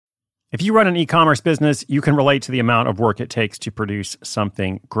If you run an e-commerce business, you can relate to the amount of work it takes to produce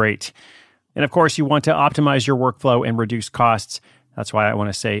something great. And of course, you want to optimize your workflow and reduce costs. That's why I want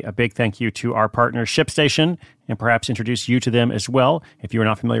to say a big thank you to our partner, ShipStation, and perhaps introduce you to them as well. If you are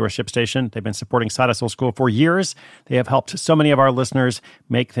not familiar with ShipStation, they've been supporting Side Hustle School for years. They have helped so many of our listeners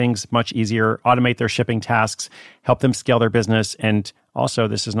make things much easier, automate their shipping tasks, help them scale their business, and also,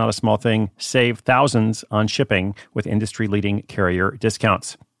 this is not a small thing, save thousands on shipping with industry-leading carrier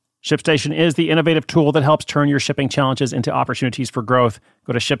discounts. ShipStation is the innovative tool that helps turn your shipping challenges into opportunities for growth.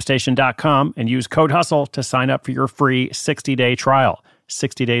 Go to ShipStation.com and use code HUSTLE to sign up for your free 60-day trial.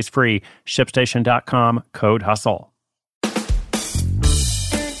 60 days free. ShipStation.com, code HUSTLE.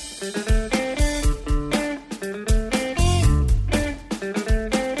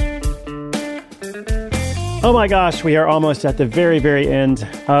 Oh my gosh, we are almost at the very, very end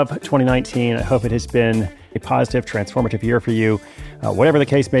of 2019. I hope it has been a positive, transformative year for you. Whatever the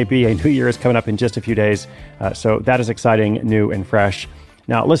case may be, a new year is coming up in just a few days. So that is exciting, new, and fresh.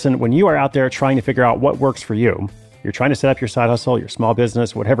 Now, listen, when you are out there trying to figure out what works for you, you're trying to set up your side hustle, your small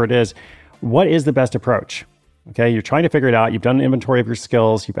business, whatever it is, what is the best approach? Okay, you're trying to figure it out. You've done an inventory of your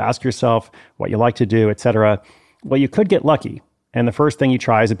skills. You've asked yourself what you like to do, etc. Well, you could get lucky, and the first thing you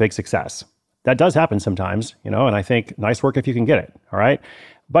try is a big success. That does happen sometimes, and I think nice work if you can get it, all right?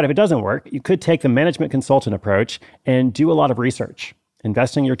 But if it doesn't work, you could take the management consultant approach and do a lot of research,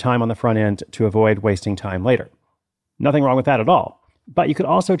 investing your time on the front end to avoid wasting time later. Nothing wrong with that at all. But you could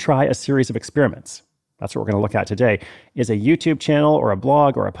also try a series of experiments. That's what we're going to look at today. Is a YouTube channel or a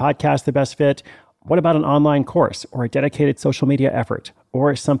blog or a podcast the best fit? What about an online course or a dedicated social media effort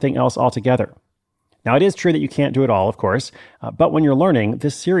or something else altogether? Now, it is true that you can't do it all, of course, but when you're learning,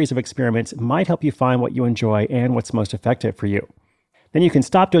 this series of experiments might help you find what you enjoy and what's most effective for you. Then you can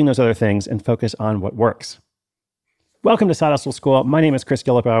stop doing those other things and focus on what works. Welcome to Side Hustle School. My name is Chris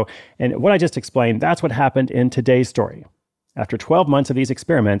Guillebeau, and what I just explained, that's what happened in today's story. After 12 months of these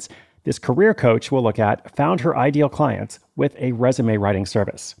experiments, this career coach we'll look at found her ideal clients with a resume writing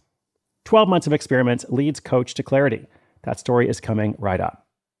service. 12 months of experiments leads coach to clarity. That story is coming right up.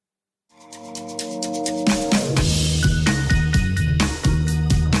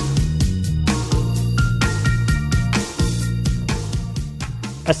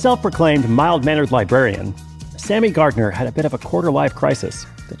 A self-proclaimed mild-mannered librarian, Sammy Gardner had a bit of a quarter-life crisis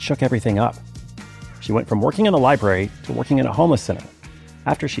that shook everything up. She went from working in a library to working in a homeless center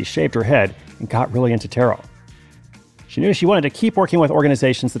after she shaved her head and got really into tarot. She knew she wanted to keep working with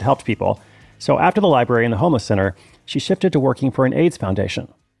organizations that helped people, so after the library and the homeless center, she shifted to working for an AIDS foundation.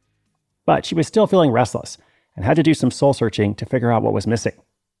 But she was still feeling restless and had to do some soul-searching to figure out what was missing.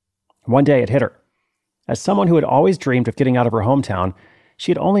 One day it hit her. As someone who had always dreamed of getting out of her hometown, she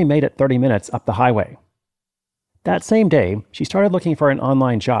had only made it 30 minutes up the highway. That same day, she started looking for an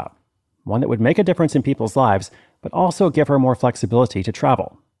online job, one that would make a difference in people's lives, but also give her more flexibility to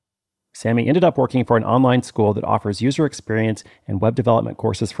travel. Sammy ended up working for an online school that offers user experience and web development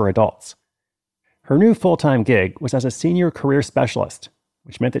courses for adults. Her new full-time gig was as a senior career specialist,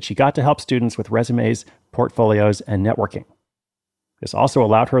 which meant that she got to help students with resumes, portfolios, and networking. This also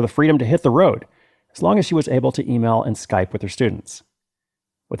allowed her the freedom to hit the road, as long as she was able to email and Skype with her students.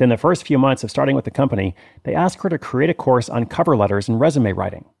 Within the first few months of starting with the company, they asked her to create a course on cover letters and resume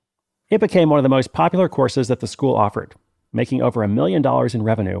writing. It became one of the most popular courses that the school offered, making over $1 million in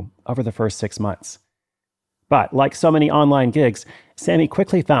revenue over the first 6 months. But like so many online gigs, Sammy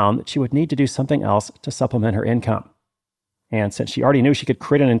quickly found that she would need to do something else to supplement her income. And since she already knew she could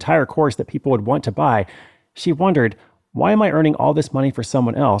create an entire course that people would want to buy, she wondered, why am I earning all this money for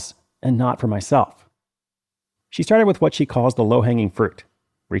someone else and not for myself? She started with what she calls the low-hanging fruit,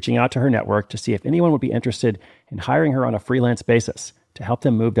 reaching out to her network to see if anyone would be interested in hiring her on a freelance basis to help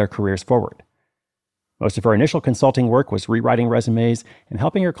them move their careers forward. Most of her initial consulting work was rewriting resumes and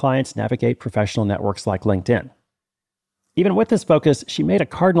helping her clients navigate professional networks like LinkedIn. Even with this focus, she made a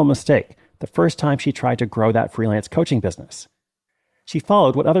cardinal mistake the first time she tried to grow that freelance coaching business. She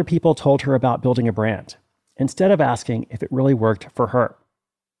followed what other people told her about building a brand, instead of asking if it really worked for her.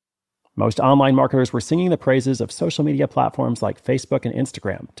 Most online marketers were singing the praises of social media platforms like Facebook and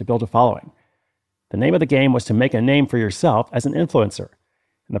Instagram to build a following. The name of the game was to make a name for yourself as an influencer,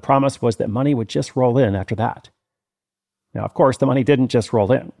 and the promise was that money would just roll in after that. Now, of course, the money didn't just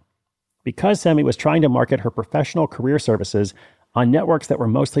roll in. Because Sammy was trying to market her professional career services on networks that were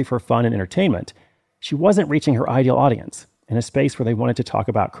mostly for fun and entertainment, she wasn't reaching her ideal audience in a space where they wanted to talk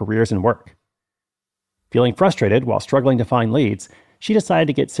about careers and work. Feeling frustrated while struggling to find leads, she decided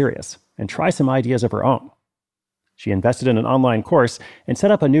to get serious and try some ideas of her own. She invested in an online course and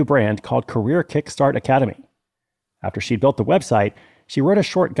set up a new brand called Career Kickstart Academy. After she'd built the website, She wrote a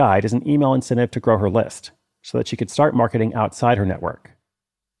short guide as an email incentive to grow her list so that she could start marketing outside her network.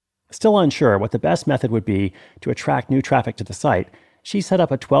 Still unsure what the best method would be to attract new traffic to the site, she set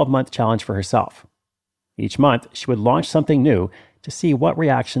up a 12-month challenge for herself. Each month, she would launch something new to see what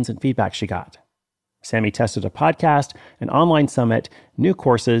reactions and feedback she got. Sammy tested a podcast, an online summit, new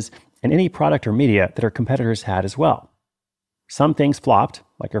courses, and any product or media that her competitors had as well. Some things flopped,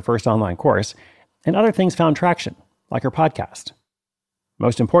 like her first online course, and other things found traction, like her podcast.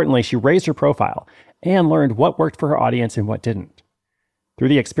 Most importantly, she raised her profile and learned what worked for her audience and what didn't. Through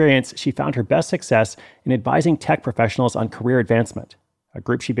the experience, she found her best success in advising tech professionals on career advancement, a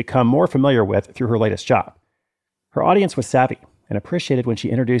group she'd become more familiar with through her latest job. Her audience was savvy and appreciated when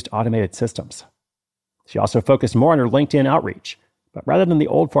she introduced automated systems. She also focused more on her LinkedIn outreach, but rather than the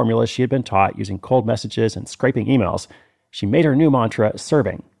old formulas she had been taught using cold messages and scraping emails, she made her new mantra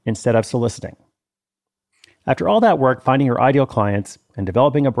serving instead of soliciting. After all that work finding her ideal clients and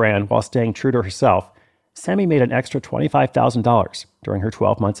developing a brand while staying true to herself, Sammy made an extra $25,000 during her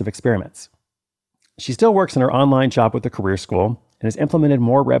 12 months of experiments. She still works in her online job with the career school and has implemented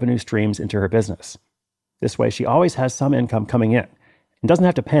more revenue streams into her business. This way, she always has some income coming in and doesn't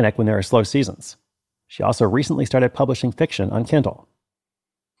have to panic when there are slow seasons. She also recently started publishing fiction on Kindle.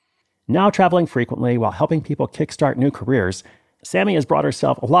 Now traveling frequently while helping people kickstart new careers, Sammy has brought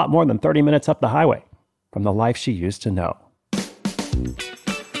herself a lot more than 30 minutes up the highway from the life she used to know.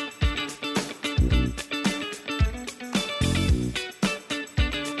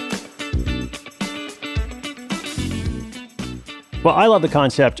 Well, I love the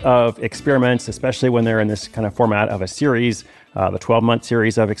concept of experiments, especially when they're in this kind of format of a series, the 12-month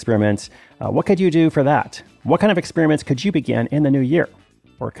series of experiments. What could you do for that? What kind of experiments could you begin in the new year?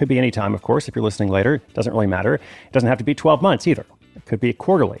 Or it could be any time, of course, if you're listening later. It doesn't really matter. It doesn't have to be 12 months either. It could be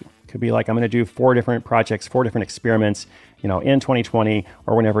quarterly. It could be like, I'm going to do 4 different projects, 4 different experiments, in 2020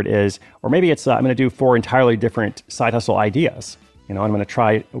 or whenever it is. Or maybe it's, I'm going to do 4 entirely different side hustle ideas. I'm going to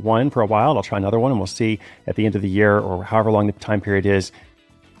try one for a while. I'll try another one, and we'll see at the end of the year or however long the time period is,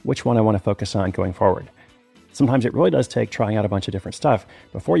 which one I want to focus on going forward. Sometimes it really does take trying out a bunch of different stuff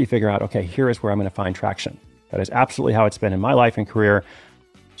before you figure out, okay, here is where I'm going to find traction. That is absolutely how it's been in my life and career.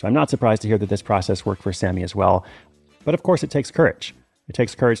 So I'm not surprised to hear that this process worked for Sammy as well. But of course, it takes courage. It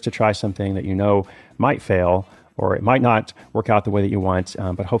takes courage to try something that you know might fail, or it might not work out the way that you want,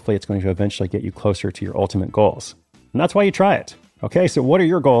 but hopefully it's going to eventually get you closer to your ultimate goals. And that's why you try it. Okay, so what are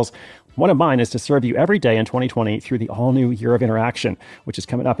your goals? One of mine is to serve you every day in 2020 through the all-new Year of Interaction, which is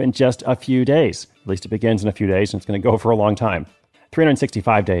coming up in just a few days. At least it begins in a few days, and it's going to go for a long time.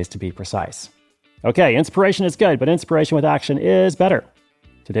 365 days to be precise. Okay, inspiration is good, but inspiration with action is better.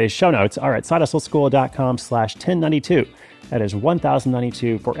 Today's show notes are at sidehustleschool.com/1092. That is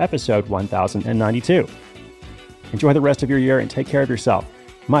 1092 for episode 1092. Enjoy the rest of your year and take care of yourself.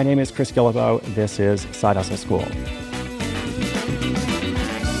 My name is Chris Guillebeau. This is Side Hustle School.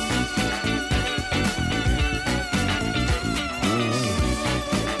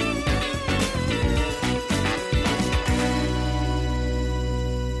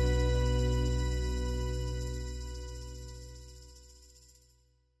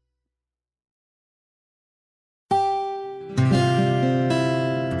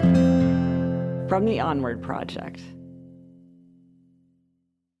 From the Onward Project.